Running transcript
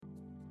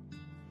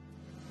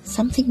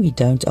Something we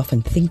don't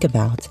often think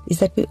about is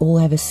that we all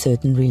have a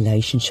certain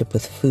relationship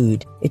with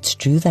food. It's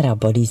true that our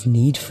bodies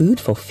need food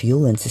for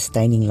fuel and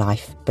sustaining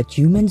life, but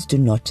humans do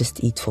not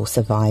just eat for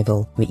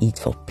survival. We eat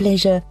for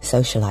pleasure,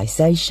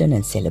 socialization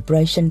and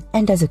celebration,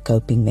 and as a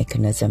coping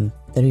mechanism.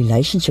 The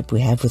relationship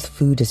we have with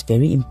food is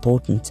very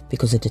important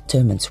because it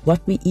determines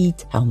what we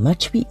eat, how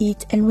much we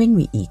eat, and when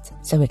we eat.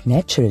 So it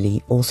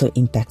naturally also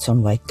impacts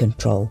on weight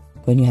control.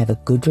 When you have a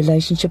good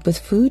relationship with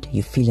food,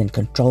 you feel in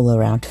control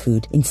around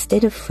food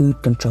instead of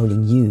food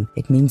controlling you.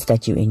 It means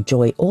that you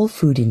enjoy all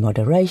food in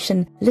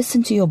moderation,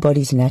 listen to your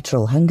body's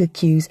natural hunger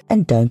cues,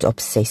 and don't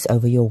obsess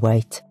over your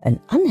weight. An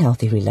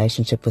unhealthy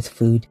relationship with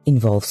food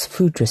involves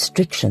food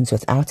restrictions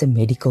without a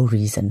medical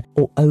reason,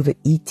 or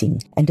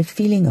overeating, and a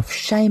feeling of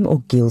shame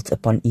or guilt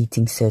upon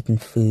eating certain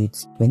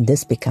foods. When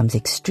this becomes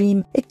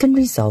extreme, it can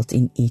result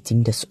in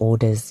eating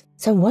disorders.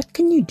 So what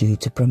can you do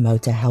to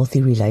promote a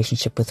healthy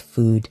relationship with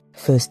food?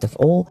 First of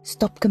all,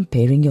 stop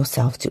comparing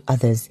yourself to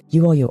others.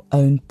 You are your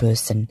own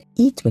person.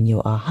 Eat when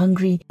you are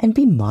hungry and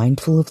be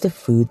mindful of the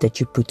food that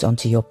you put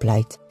onto your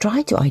plate.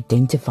 Try to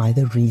identify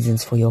the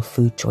reasons for your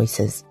food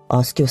choices.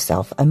 Ask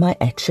yourself, am I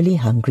actually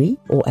hungry,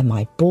 or am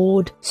I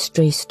bored,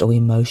 stressed, or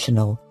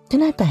emotional?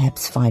 Can I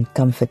perhaps find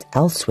comfort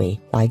elsewhere,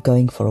 like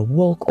going for a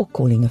walk or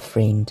calling a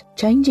friend?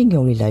 Changing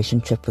your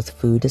relationship with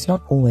food is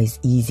not always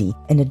easy,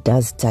 and it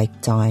does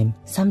take time.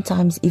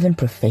 Sometimes even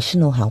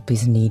professional help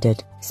is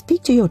needed.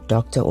 Speak to your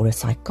doctor or a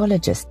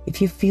psychologist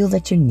if you feel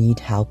that you need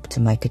help to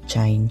make a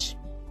change.